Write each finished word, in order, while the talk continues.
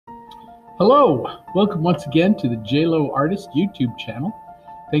Hello, welcome once again to the J Lowe Artist YouTube channel.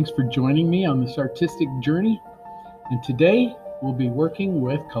 Thanks for joining me on this artistic journey. And today we'll be working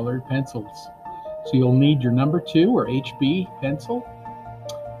with colored pencils. So you'll need your number 2 or HB pencil,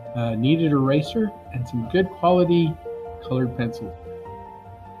 kneaded eraser, and some good quality colored pencils.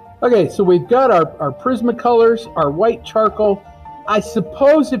 Okay, so we've got our Prismacolors, our white charcoal. I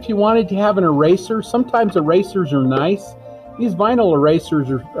suppose if you wanted to have an eraser, sometimes erasers are nice. These vinyl erasers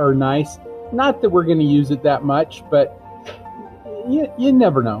are nice. Not that we're going to use it that much, but you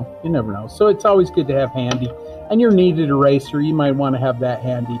never know. You never know. So it's always good to have handy. And your kneaded eraser, you might want to have that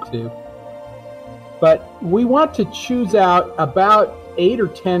handy too. But we want to choose out about 8 or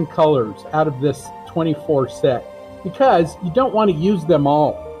 10 colors out of this 24 set because you don't want to use them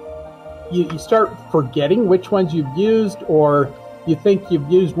all. You start forgetting which ones you've used, or you think you've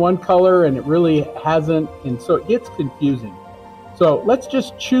used one color and it really hasn't, and so it gets confusing. So let's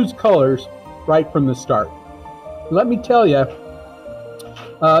just choose colors right from the start. Let me tell you,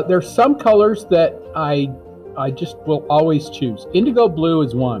 there's some colors that I just will always choose. Indigo blue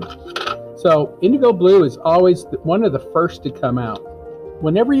is one. So indigo blue is always one of the first to come out.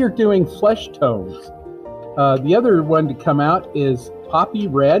 Whenever you're doing flesh tones, the other one to come out is poppy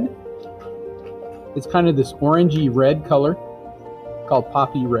red. It's kind of this orangey red color called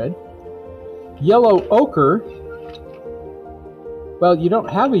poppy red. Yellow ochre. Well, you don't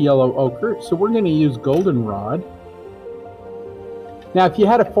have a yellow ochre, so we're going to use goldenrod. Now, if you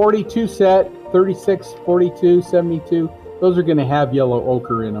had a 42 set, 36, 42, 72, those are going to have yellow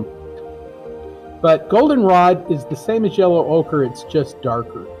ochre in them. But goldenrod is the same as yellow ochre, it's just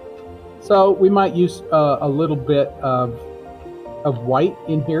darker. So we might use a little bit of white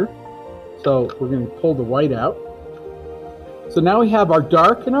in here. So we're going to pull the white out. So now we have our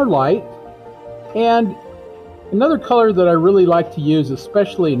dark and our light. And another color that I really like to use,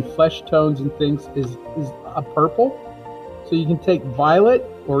 especially in flesh tones and things, is a purple. So you can take violet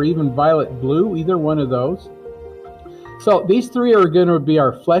or even violet blue, either one of those. So these three are going to be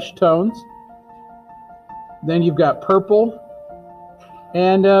our flesh tones. Then you've got purple.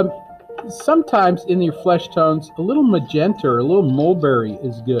 And sometimes in your flesh tones, a little magenta or a little mulberry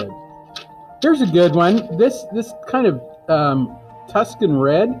is good. Here's a good one. This kind of Tuscan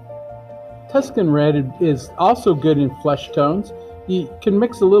red. Tuscan red is also good in flesh tones. You can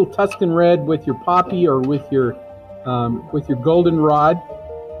mix a little Tuscan red with your poppy or with your goldenrod.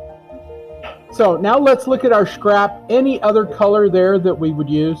 So now let's look at our scrap. Any other color there that we would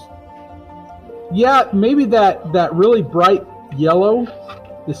use? Yeah, maybe that really bright yellow,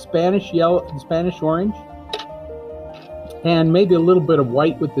 the Spanish yellow, the Spanish orange. And maybe a little bit of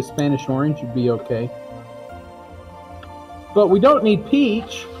white with the Spanish orange would be okay. But we don't need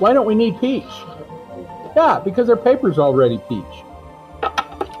peach. Why don't we need peach? Yeah, because our paper's already peach.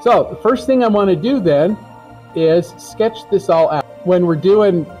 So the first thing I want to do then is sketch this all out. When we're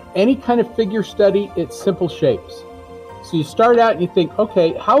doing any kind of figure study, it's simple shapes. So you start out and you think,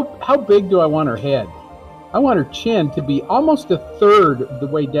 okay, how big do I want her head? I want her chin to be almost a third of the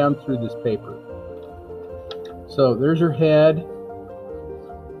way down through this paper. So there's her head.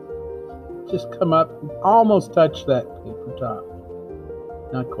 Just come up and almost touch that paper top.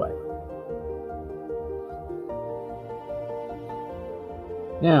 Not quite.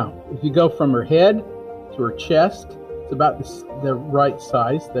 Now, if you go from her head to her chest, it's about the right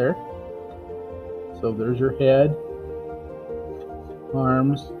size there. So there's her head,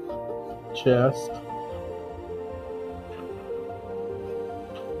 arms, chest,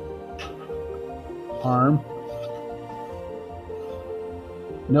 arm.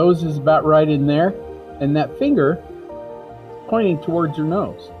 Nose is about right in there, and that finger pointing towards your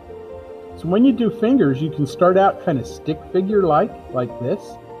nose. So when you do fingers, you can start out kind of stick figure like this,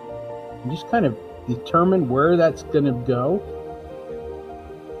 and just kind of determine where that's going to go.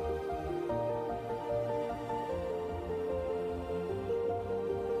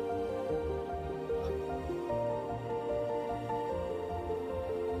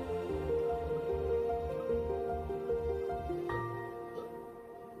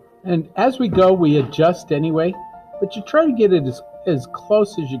 And as we go, we adjust anyway, but you try to get it as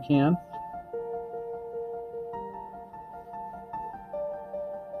close as you can.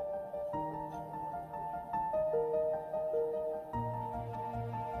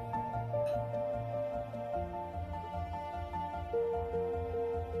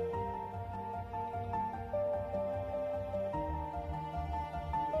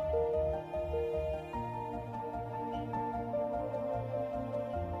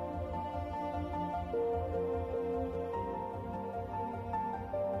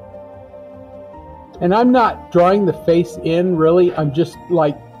 And I'm not drawing the face in really, I'm just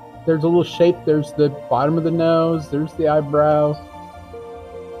like there's a little shape. There's the bottom of the nose, there's the eyebrows.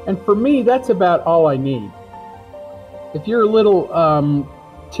 And for me, that's about all I need. If you're a little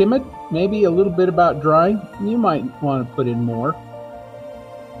timid, maybe a little bit about drawing, you might want to put in more.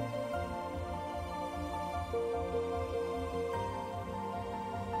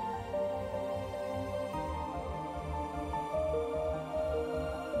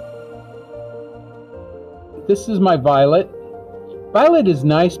 This is my violet. Violet is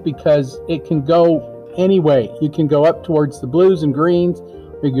nice because it can go any way. You can go up towards the blues and greens,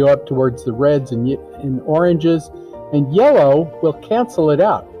 or you go up towards the reds and oranges, and yellow will cancel it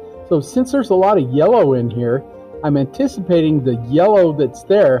out. So since there's a lot of yellow in here, I'm anticipating the yellow that's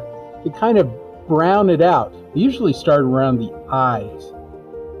there to kind of brown it out. I usually start around the eyes.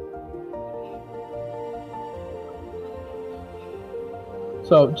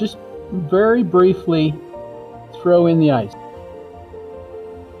 So just very briefly throw in the eyes.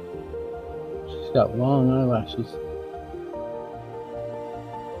 She's got long eyelashes.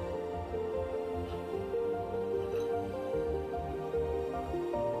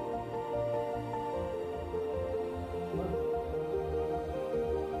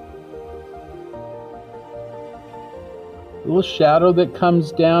 A little shadow that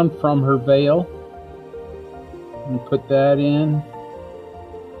comes down from her veil. And put that in.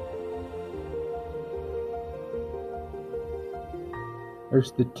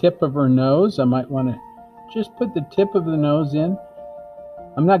 There's the tip of her nose. I might want to just put the tip of the nose in.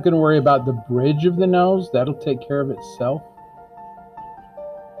 I'm not going to worry about the bridge of the nose. That'll take care of itself.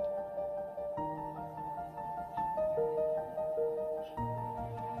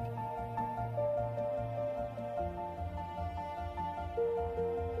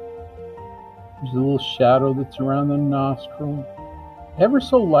 There's a little shadow that's around the nostril. Ever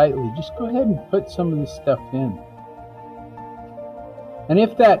so lightly, just go ahead and put some of this stuff in. And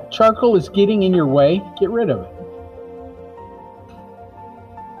if that charcoal is getting in your way, get rid of it.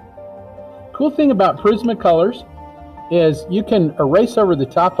 Cool thing about Prismacolors is you can erase over the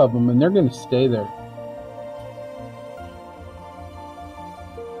top of them and they're going to stay there.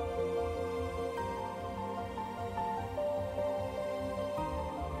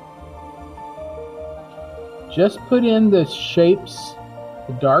 Just put in the shapes,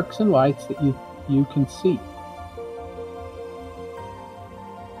 the darks and lights that you can see.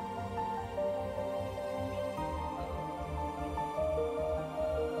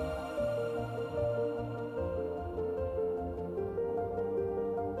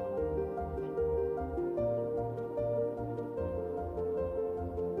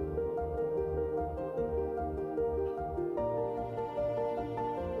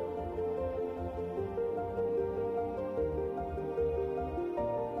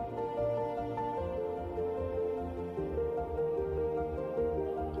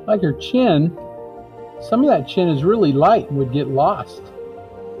 Like her chin, some of that chin is really light and would get lost.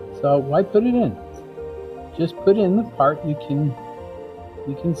 So why put it in? Just put in the part you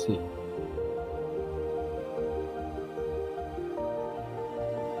can see.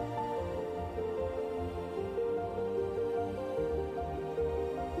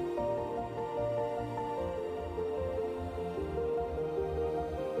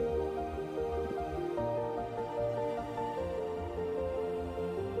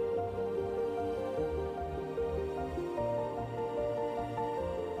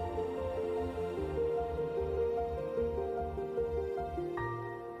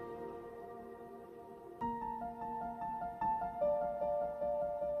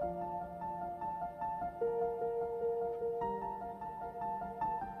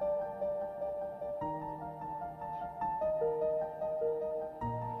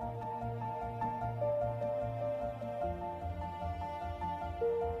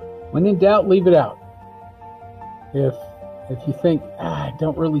 When in doubt, leave it out. If you think, I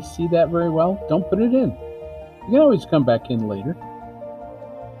don't really see that very well, don't put it in. You can always come back in later.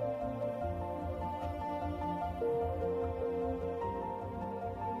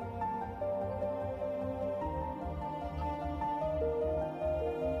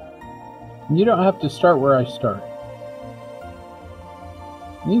 And you don't have to start where I start.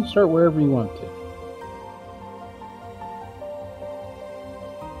 You can start wherever you want to.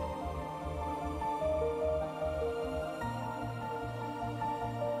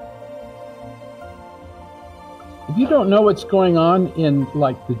 If you don't know what's going on in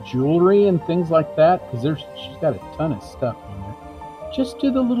like the jewelry and things like that, because she's got a ton of stuff on there, just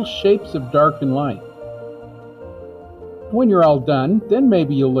do the little shapes of dark and light. When you're all done, then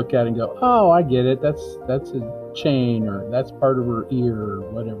maybe you'll look at it and go, oh, I get it. That's a chain, or that's part of her ear, or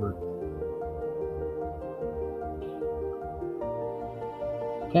whatever.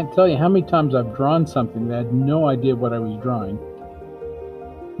 Can't tell you how many times I've drawn something that I had no idea what I was drawing.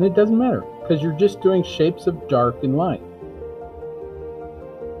 And it doesn't matter, because you're just doing shapes of dark and light.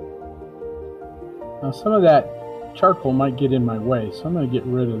 Now some of that charcoal might get in my way, so I'm going to get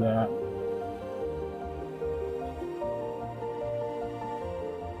rid of that.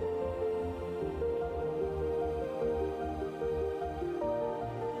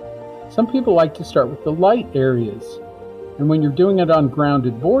 Some people like to start with the light areas. And when you're doing it on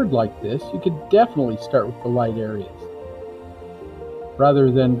grounded board like this, you could definitely start with the light areas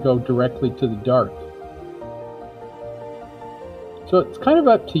rather than go directly to the dark. So it's kind of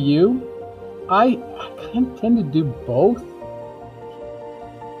up to you. I kind of tend to do both.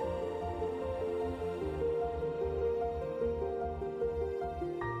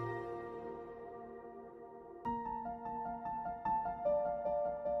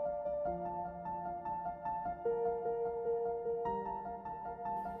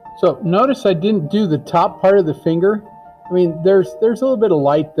 So notice I didn't do the top part of the finger. I mean, there's a little bit of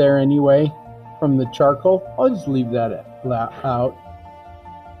light there anyway from the charcoal. I'll just leave that out.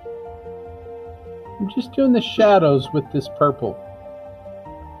 I'm just doing the shadows with this purple.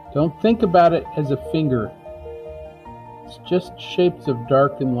 Don't think about it as a finger. It's just shapes of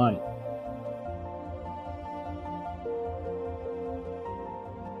dark and light.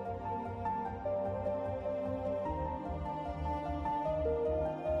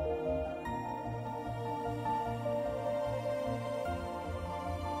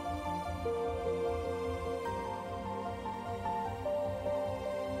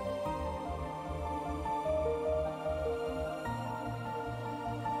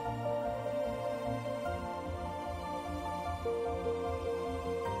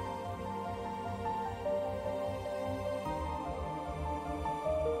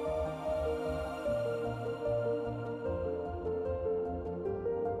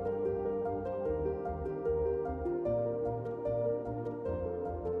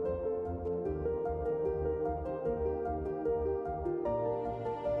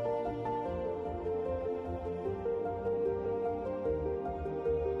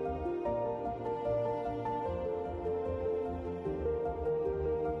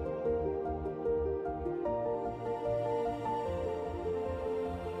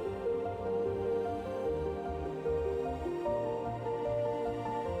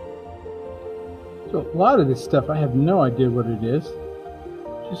 So a lot of this stuff, I have no idea what it is.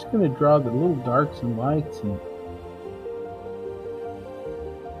 Just going to draw the little darks and lights, and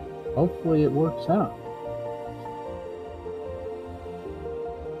hopefully it works out.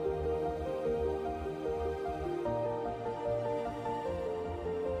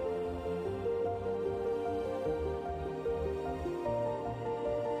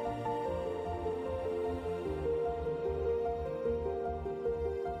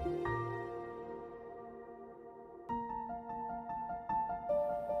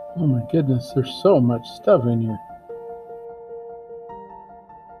 Oh my goodness, there's so much stuff in here.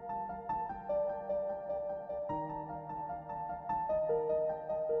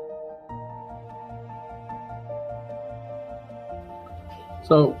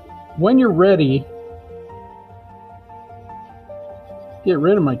 So when you're ready, get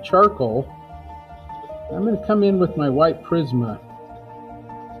rid of my charcoal. I'm going to come in with my white Prisma.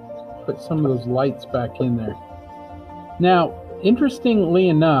 Put some of those lights back in there. Now, interestingly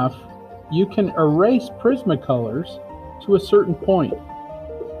enough, you can erase Prismacolors to a certain point.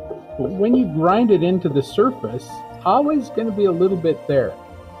 But when you grind it into the surface, always going to be a little bit there.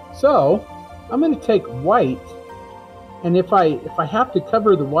 So I'm going to take white, and if I have to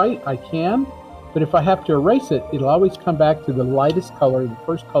cover the white, I can. But if I have to erase it, it'll always come back to the lightest color, the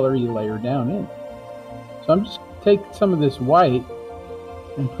first color you layer down in. So I'm just going to take some of this white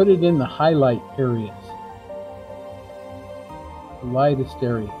and put it in the highlight areas. The lightest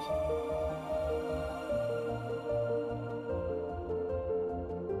areas.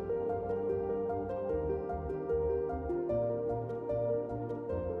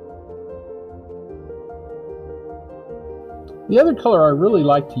 The other color I really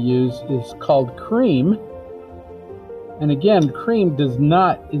like to use is called cream. And again, cream is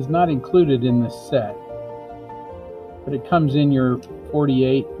not included in this set. But it comes in your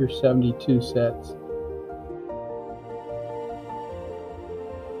 48, your 72 sets.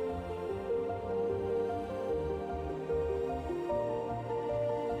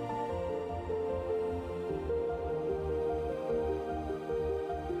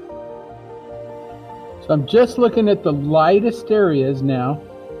 So I'm just looking at the lightest areas now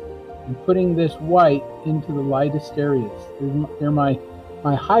and putting this white into the lightest areas. They're my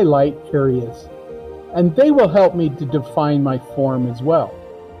highlight areas. And they will help me to define my form as well.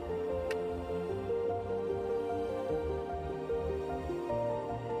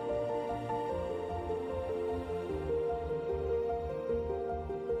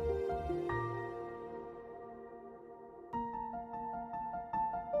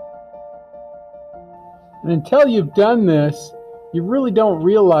 And until you've done this, you really don't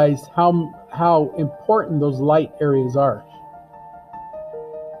realize how important those light areas are.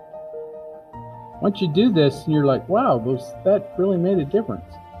 Once you do this, and you're like, wow, that really made a difference.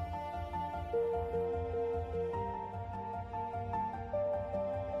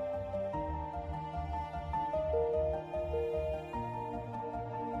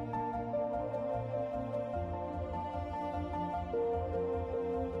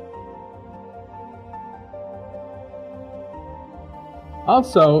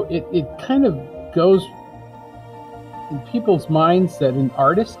 Also, it kind of goes in people's minds that an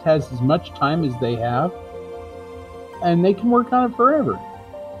artist has as much time as they have and they can work on it forever.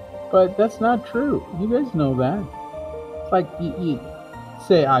 But that's not true. You guys know that. It's like you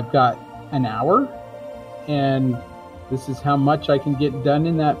say, I've got an hour and this is how much I can get done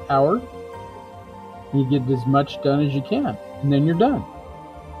in that hour. You get as much done as you can, and then you're done.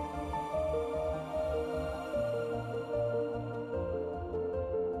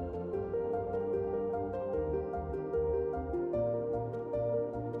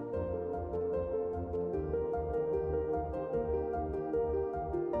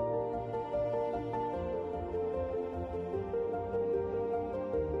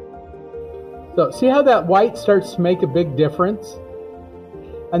 So see how that white starts to make a big difference?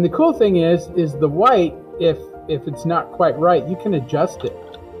 And the cool thing is the white, if it's not quite right, you can adjust it.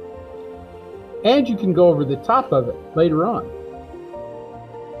 And you can go over the top of it later on.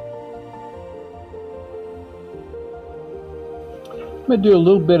 I'm going to do a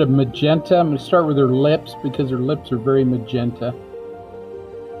little bit of magenta. I'm going to start with her lips because her lips are very magenta.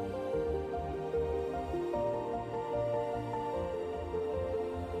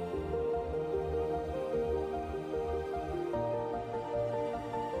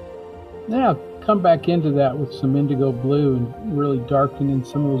 Now come back into that with some indigo blue and really darken in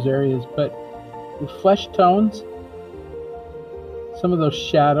some of those areas. But the flesh tones, some of those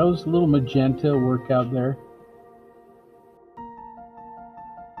shadows, a little magenta will work out there.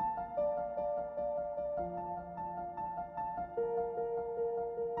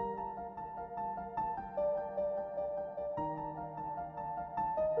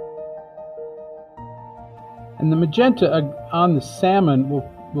 And the magenta on the salmon will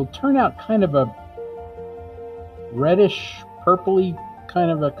turn out kind of a reddish, purpley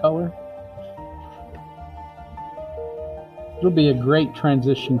kind of a color. It'll be a great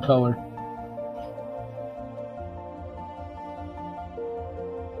transition color.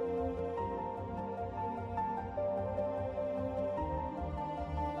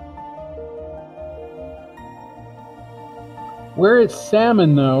 Where it's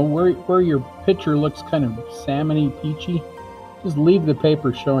salmon though, where your picture looks kind of salmony, peachy, just leave the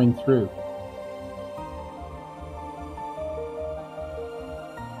paper showing through.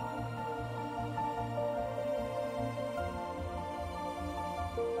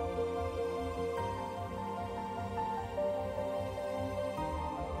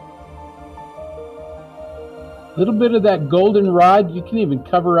 A little bit of that goldenrod, you can even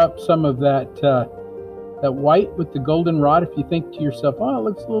cover up some of that that white with the goldenrod. If you think to yourself, oh, it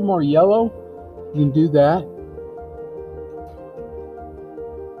looks a little more yellow, you can do that.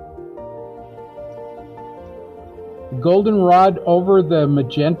 The goldenrod over the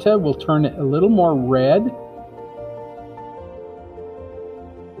magenta will turn it a little more red.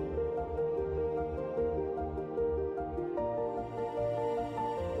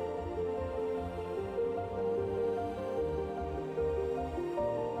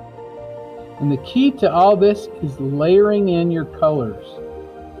 And the key to all this is layering in your colors.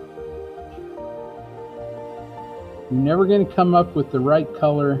 You're never going to come up with the right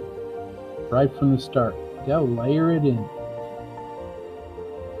color right from the start. You gotta layer it in.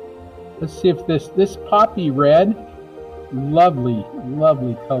 Let's see if this poppy red, lovely,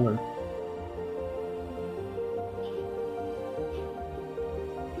 lovely color.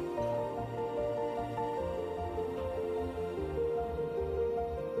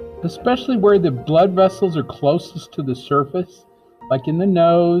 Especially where the blood vessels are closest to the surface, like in the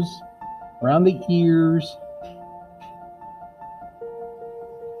nose, around the ears.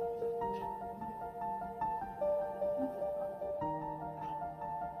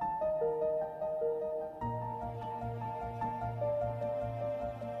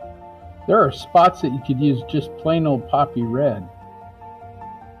 There are spots that you could use just plain old poppy red.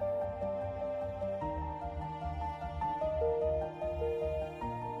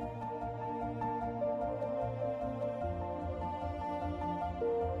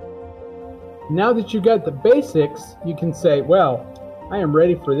 Now that you got the basics, you can say, well, I am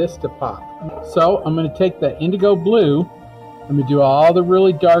ready for this to pop. So I'm going to take the indigo blue. I'm going to do all the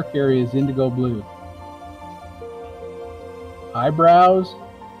really dark areas indigo blue. eyebrows,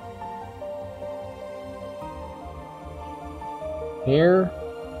 hair,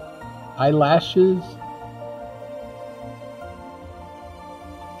 eyelashes.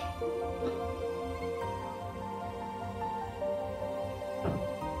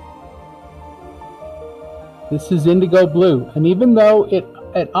 This is indigo blue, and even though it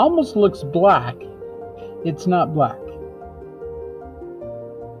almost looks black, it's not black.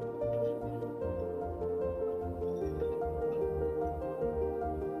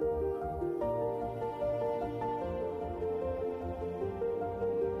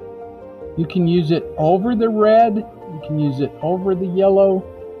 You can use it over the red, you can use it over the yellow,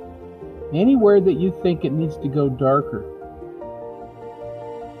 anywhere that you think it needs to go darker.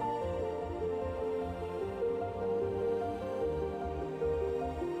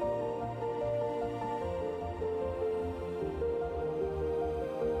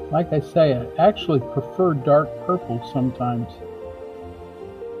 Like I say, I actually prefer dark purple sometimes.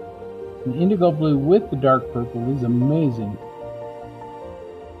 And indigo blue with the dark purple is amazing.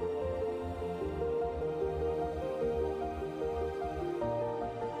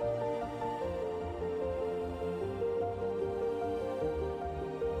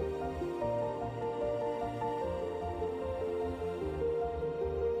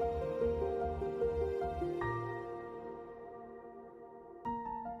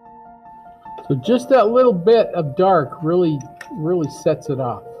 So just that little bit of dark really sets it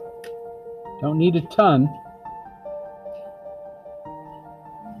off. Don't need a ton.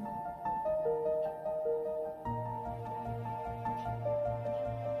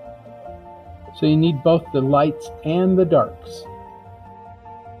 So you need both the lights and the darks.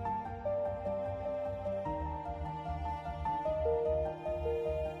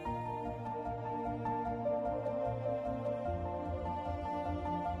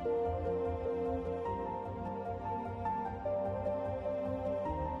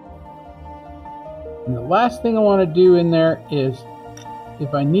 And the last thing I want to do in there is,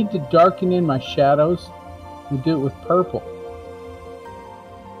 if I need to darken in my shadows, we do it with purple.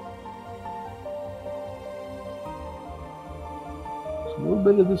 So a little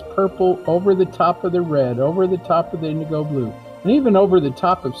bit of this purple over the top of the red, over the top of the indigo blue, and even over the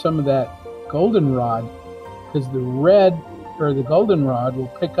top of some of that goldenrod, because the red or the goldenrod will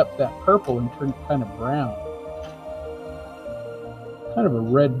pick up that purple and turn it kind of brown. Kind of a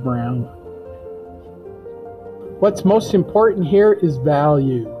red brown. What's most important here is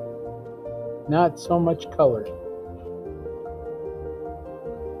value, not so much color.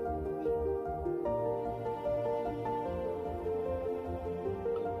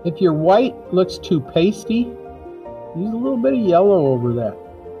 If your white looks too pasty, use a little bit of yellow over that.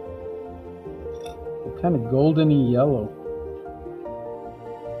 A kind of goldeny yellow.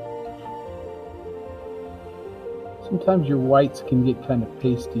 Sometimes your whites can get kind of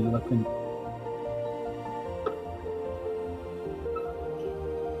pasty looking.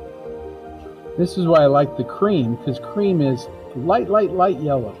 This is why I like the cream, because cream is light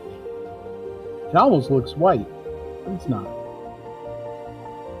yellow. It almost looks white, but it's not.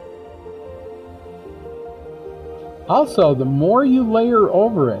 Also, the more you layer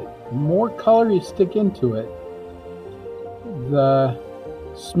over it, the more color you stick into it, the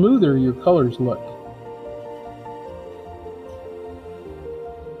smoother your colors look.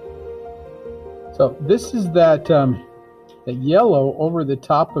 So this is that yellow over the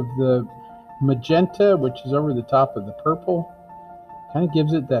top of the magenta, which is over the top of the purple. Kind of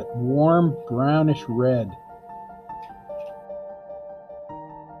gives it that warm brownish red.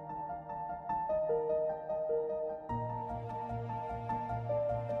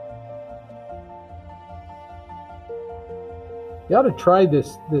 You ought to try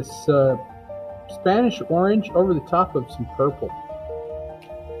this Spanish orange over the top of some purple.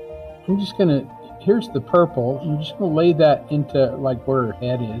 I'm just gonna, here's the purple, I'm just gonna lay that into like where her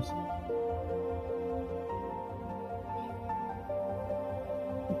head is.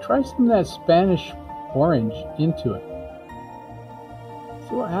 Try some of that Spanish orange into it.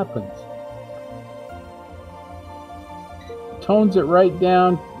 See what happens. Tones it right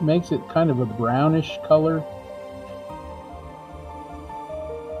down, makes it kind of a brownish color.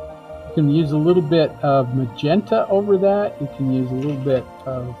 You can use a little bit of magenta over that. You can use a little bit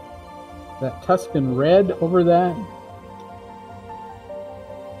of that Tuscan red over that.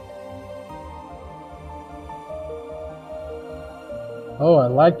 Oh, I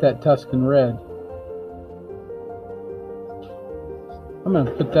like that Tuscan red. I'm going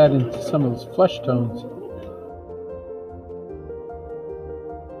to put that into some of those flesh tones.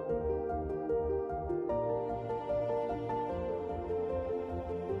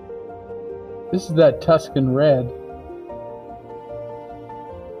 This is that Tuscan red.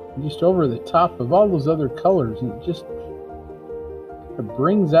 just over the top of all those other colors, and it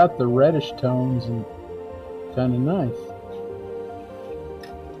brings out the reddish tones, and kind of nice.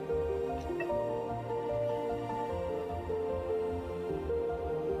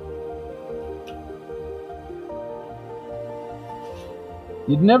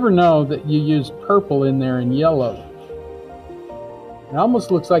 You'd never know that you used purple in there and yellow. It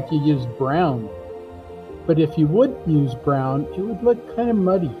almost looks like you used brown. But if you would use brown, it would look kind of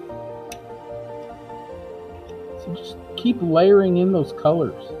muddy. So just keep layering in those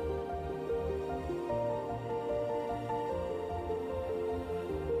colors.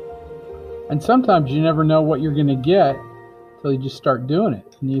 And sometimes you never know what you're going to get until you just start doing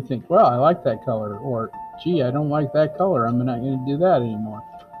it. And you think, well, I like that color. Or, gee, I don't like that color. I'm not going to do that anymore.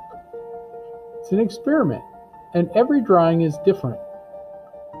 It's an experiment. And every drawing is different.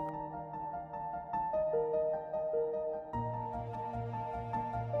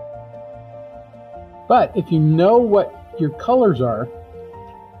 But if you know what your colors are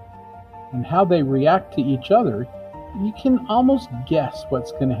and how they react to each other, you can almost guess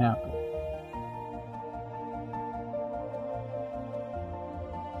what's going to happen.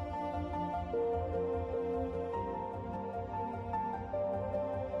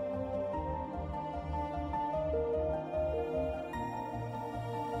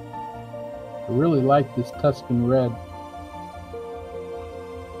 I really like this Tuscan red.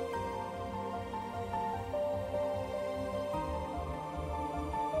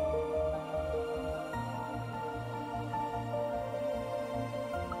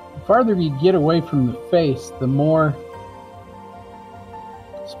 The farther you get away from the face, the more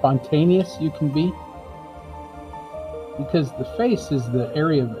spontaneous you can be, because the face is the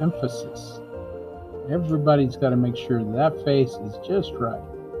area of emphasis. Everybody's got to make sure that face is just right.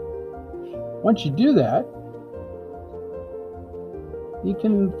 Once you do that, you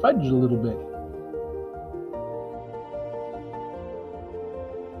can fudge a little bit.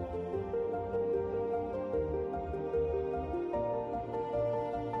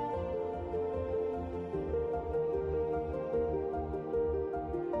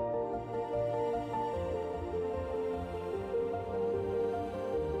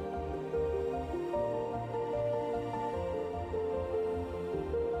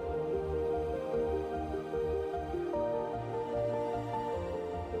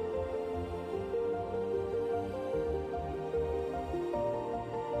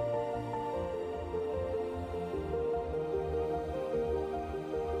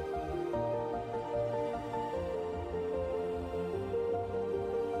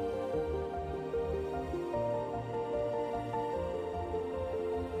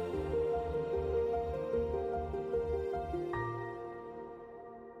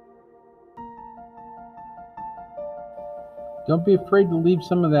 Don't be afraid to leave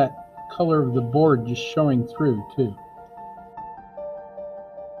some of that color of the board just showing through too.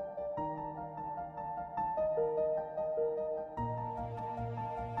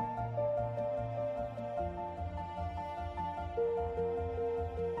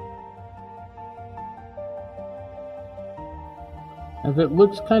 If it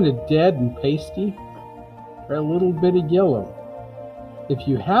looks kind of dead and pasty, try a little bit of yellow. If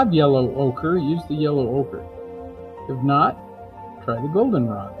you have yellow ochre, use the yellow ochre. If not, try the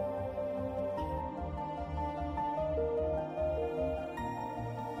goldenrod.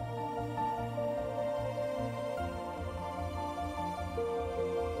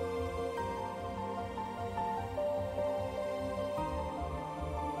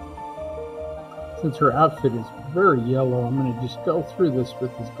 Since her outfit is very yellow, I'm going to just go through this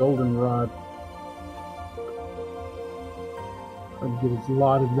with this goldenrod. Try to get a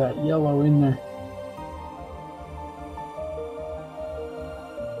lot of that yellow in there.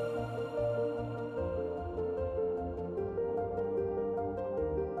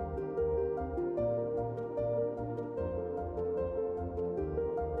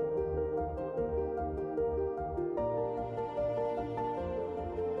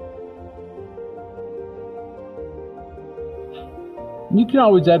 You can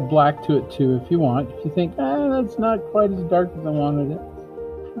always add black to it too if you want. If you think, that's not quite as dark as I wanted it,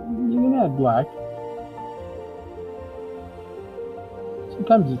 you can add black.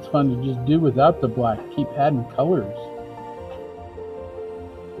 Sometimes it's fun to just do without the black, keep adding colors.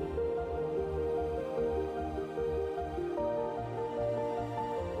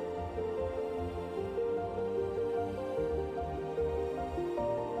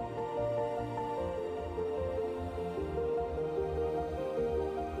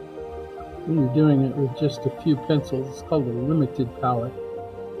 When you're doing it with just a few pencils, it's called a limited palette.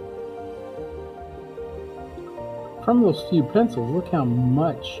 From those few pencils, look how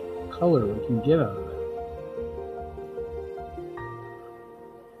much color we can get out of it.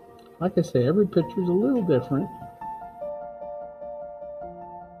 Like I say, every picture is a little different.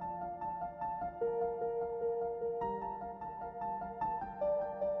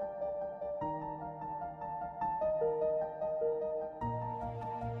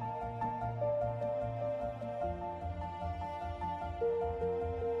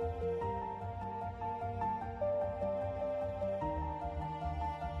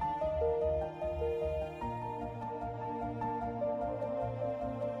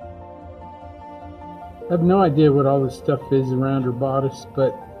 I have no idea what all this stuff is around her bodice, but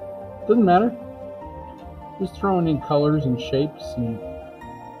it doesn't matter. Just throwing in colors and shapes and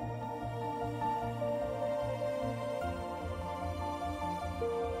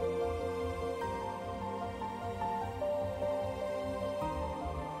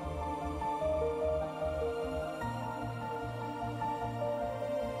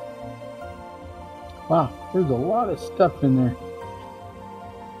wow, there's a lot of stuff in there.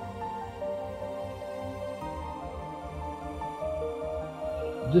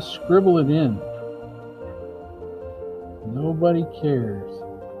 Just scribble it in. Nobody cares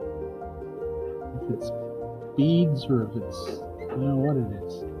if it's beads or if it's, you know what it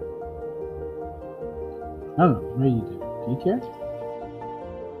is. I don't know. Maybe you do. Do you care?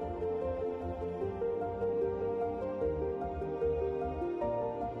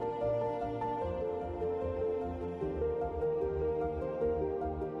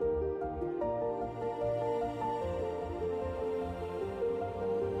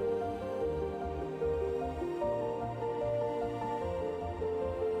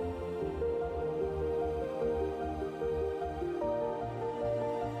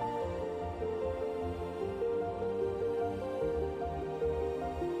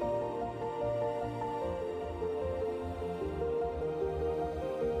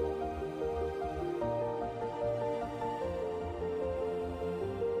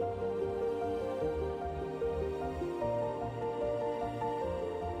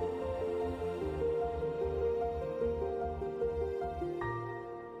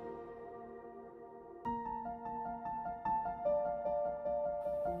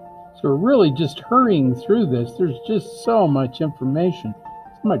 So we're really just hurrying through this. There's just so much information,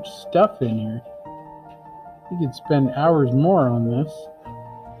 so much stuff in here. You could spend hours more on this.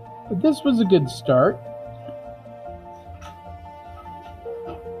 But this was a good start.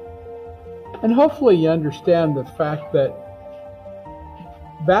 And hopefully you understand the fact that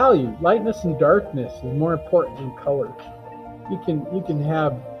value, lightness and darkness is more important than color. You can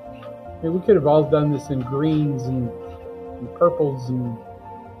have, I mean, we could have all done this in greens and purples and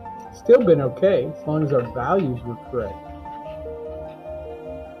still been okay as long as our values were correct.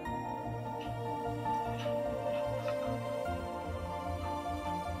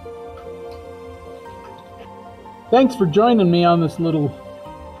 Thanks for joining me on this little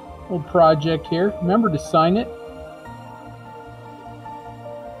project here. Remember to sign it.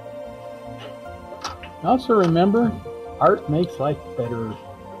 Also remember, art makes life better.